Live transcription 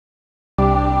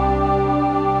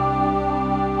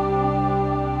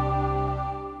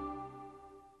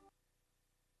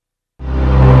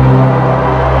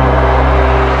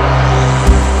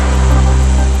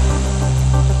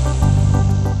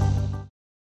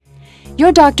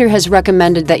Your doctor has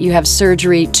recommended that you have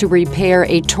surgery to repair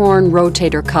a torn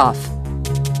rotator cuff.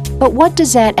 But what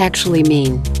does that actually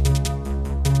mean?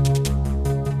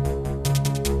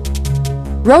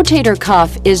 Rotator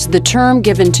cuff is the term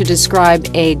given to describe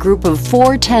a group of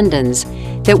 4 tendons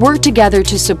that work together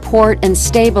to support and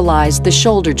stabilize the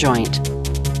shoulder joint.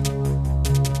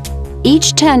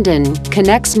 Each tendon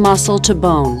connects muscle to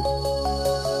bone.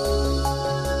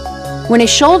 When a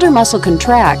shoulder muscle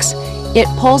contracts, it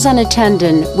pulls on a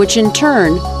tendon, which in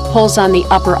turn pulls on the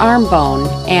upper arm bone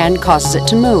and causes it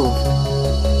to move.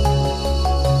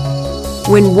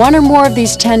 When one or more of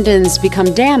these tendons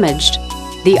become damaged,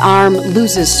 the arm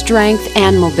loses strength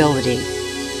and mobility.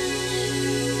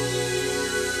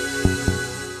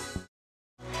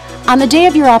 On the day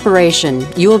of your operation,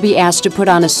 you will be asked to put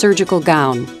on a surgical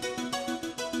gown.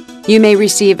 You may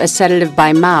receive a sedative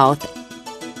by mouth,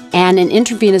 and an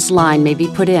intravenous line may be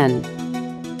put in.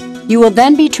 You will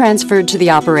then be transferred to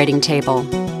the operating table.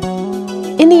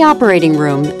 In the operating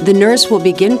room, the nurse will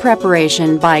begin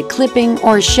preparation by clipping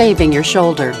or shaving your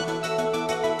shoulder.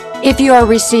 If you are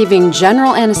receiving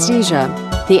general anesthesia,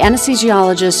 the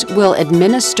anesthesiologist will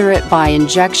administer it by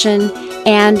injection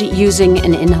and using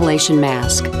an inhalation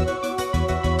mask.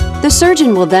 The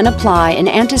surgeon will then apply an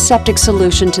antiseptic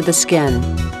solution to the skin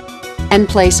and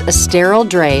place a sterile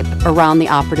drape around the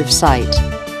operative site.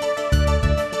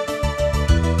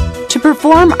 To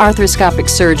perform arthroscopic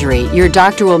surgery, your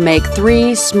doctor will make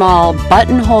 3 small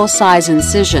buttonhole-size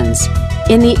incisions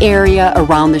in the area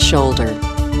around the shoulder.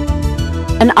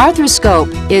 An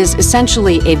arthroscope is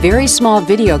essentially a very small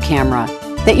video camera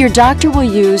that your doctor will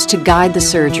use to guide the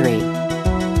surgery.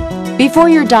 Before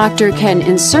your doctor can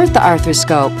insert the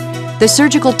arthroscope, the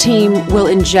surgical team will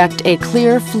inject a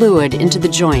clear fluid into the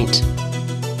joint.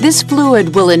 This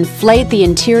fluid will inflate the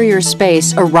interior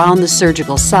space around the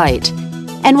surgical site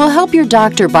and will help your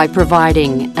doctor by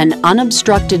providing an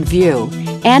unobstructed view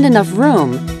and enough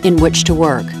room in which to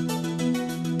work.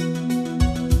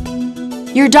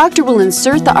 Your doctor will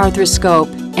insert the arthroscope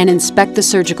and inspect the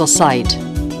surgical site.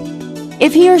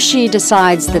 If he or she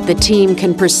decides that the team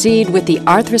can proceed with the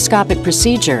arthroscopic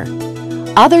procedure,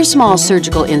 other small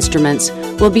surgical instruments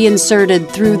will be inserted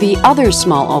through the other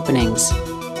small openings.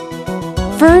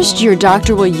 First, your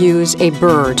doctor will use a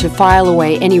burr to file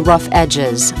away any rough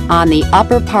edges on the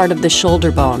upper part of the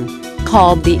shoulder bone,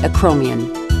 called the acromion.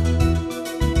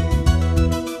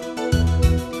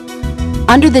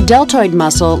 Under the deltoid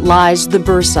muscle lies the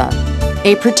bursa,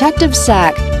 a protective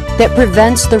sac that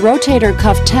prevents the rotator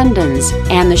cuff tendons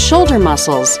and the shoulder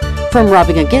muscles from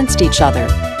rubbing against each other.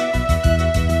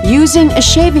 Using a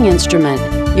shaving instrument,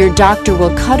 your doctor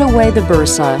will cut away the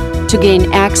bursa to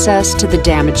gain access to the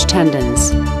damaged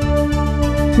tendons.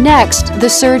 Next, the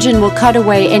surgeon will cut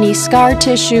away any scar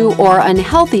tissue or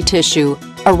unhealthy tissue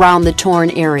around the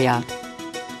torn area.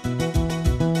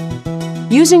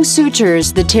 Using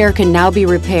sutures, the tear can now be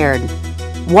repaired.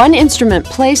 One instrument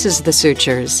places the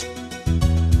sutures,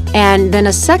 and then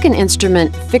a second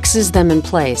instrument fixes them in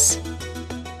place.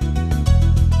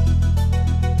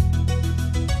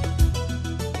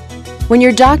 When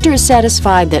your doctor is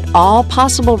satisfied that all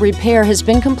possible repair has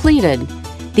been completed,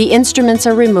 the instruments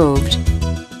are removed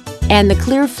and the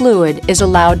clear fluid is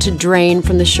allowed to drain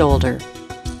from the shoulder.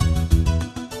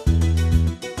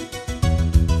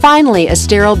 Finally, a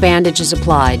sterile bandage is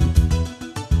applied.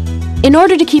 In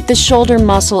order to keep the shoulder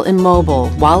muscle immobile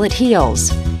while it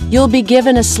heals, you'll be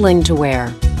given a sling to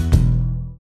wear.